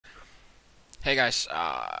Hey guys,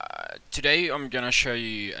 today I'm gonna show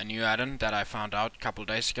you a new add-on that I found out a couple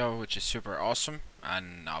days ago, which is super awesome,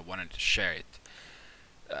 and I wanted to share it.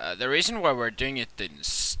 The reason why we're doing it in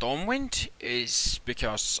Stormwind is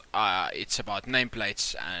because it's about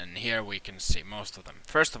nameplates, and here we can see most of them.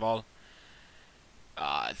 First of all,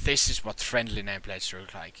 this is what friendly nameplates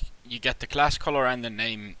look like. You get the class color and the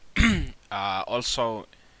name. Also,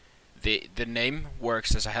 the name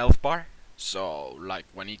works as a health bar. So, like,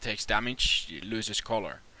 when he takes damage, he loses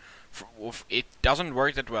color. It doesn't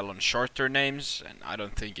work that well on shorter names, and I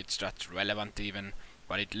don't think it's that relevant even,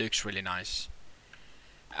 but it looks really nice.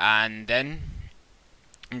 And then,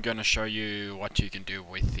 I'm gonna show you what you can do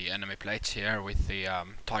with the enemy plates here, with the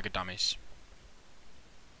target dummies.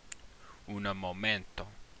 Un momento.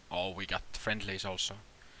 Oh, we got friendlies also.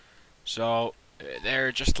 So,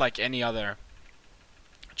 they're just like any other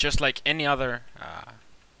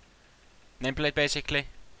nameplate basically,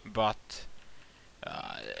 but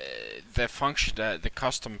the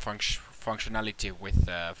custom functionality with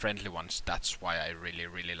friendly ones, that's why I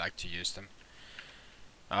really like to use them.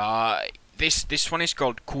 This one is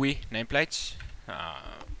called Kui Nameplates,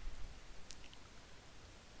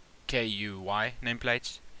 KUY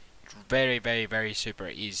Nameplates. Very super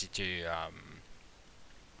easy to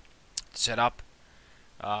set up.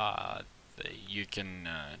 You can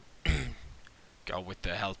go with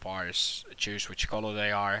the health bars, choose which color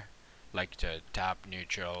they are, like the tab,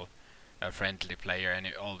 neutral, friendly player,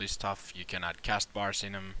 and all this stuff. You can add cast bars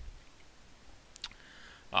in them.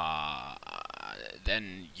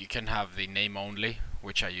 Then you can have the name only,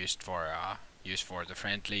 which I used for the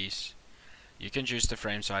friendlies. You can choose the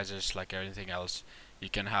frame sizes like everything else. You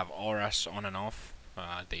can have auras on and off.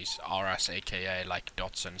 These auras, aka like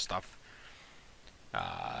dots and stuff.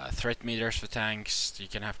 Threat meters for tanks. You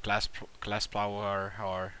can have class power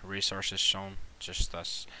or resources shown, just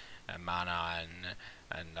as mana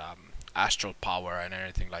and astral power and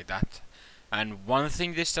everything like that. And one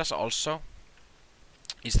thing this does also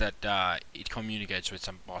is that it communicates with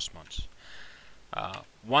some boss mods.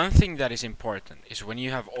 One thing that is important is when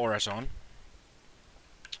you have auras on.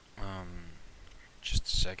 Just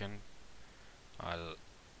a second. I'll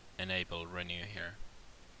enable renew here.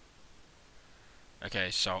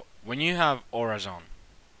 Okay, so when you have auras on,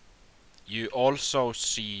 you also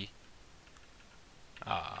see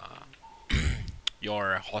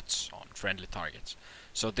your HOTS on friendly targets.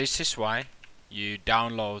 So this is why you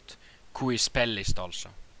download Kui Spell list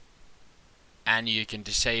also, and you can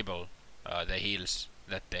disable the heals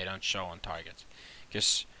that they don't show on targets,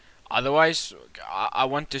 because otherwise I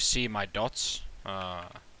want to see my dots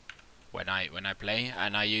when I play,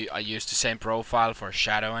 and I use the same profile for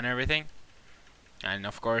shadow and everything. And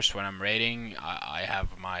of course, when I'm raiding, I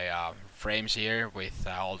have my frames here with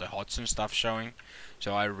all the HOTS and stuff showing.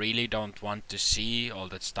 So I really don't want to see all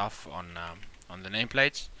that stuff on the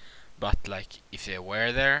nameplates. But like, if they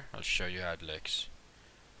were there, I'll show you how it looks.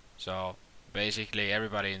 So basically,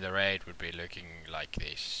 everybody in the raid would be looking like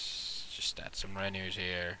this. Just add some menus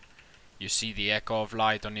here. You see the echo of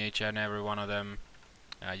light on each and every one of them.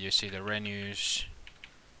 You see the menus.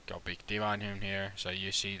 Go big divine in here, so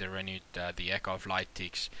you see the renewed the echo of light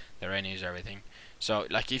ticks, the renews, everything. So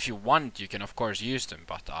like, if you want, you can of course use them,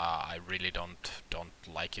 but I really don't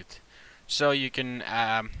like it. So you can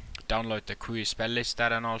download the Kui spell list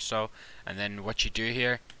add-on also, and then what you do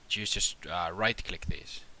here, you just right click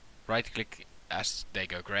these, right click as they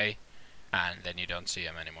go grey, and then you don't see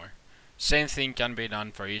them anymore. Same thing can be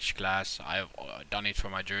done for each class. I've done it for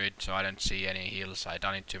my druid, so I don't see any heals. I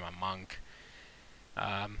done it to my monk.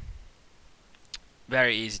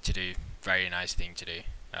 Very easy to do, very nice thing to do.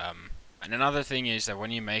 And another thing is that when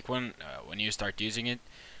you make one, when you start using it,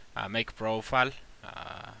 make a profile.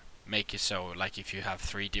 Make it so, like, if you have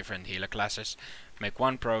 3 different healer classes, make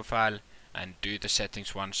one profile and do the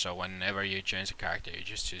settings once, so whenever you change a character, you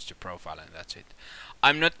just choose the profile and that's it.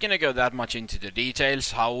 I'm not gonna go that much into the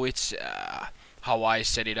details, how it's how I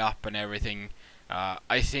set it up and everything.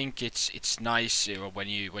 I think it's nice when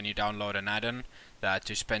you download an add-on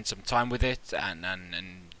to spend some time with it, and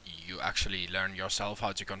you actually learn yourself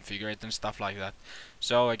how to configure it and stuff like that.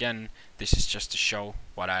 So again, this is just to show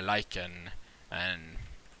what I like, and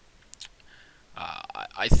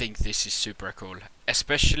I think this is super cool,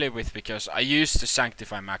 especially because I use the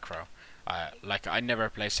Sanctify macro. Like, I never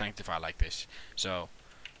play Sanctify like this, so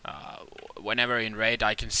whenever in raid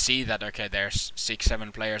I can see that, okay, there's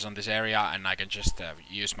 6-7 players on this area, and I can just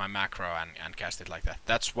use my macro and cast it like that.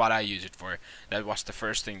 That's what I use it for. That was the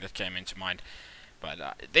first thing that came into mind.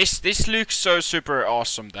 But this looks so super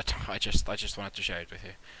awesome that I just wanted to share it with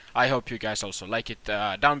you. I hope you guys also like it.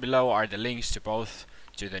 Down below are the links to both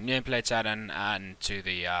to the nameplates addon and to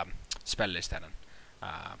the spell list addon.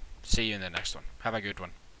 See you in the next one. Have a good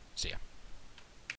one. See ya.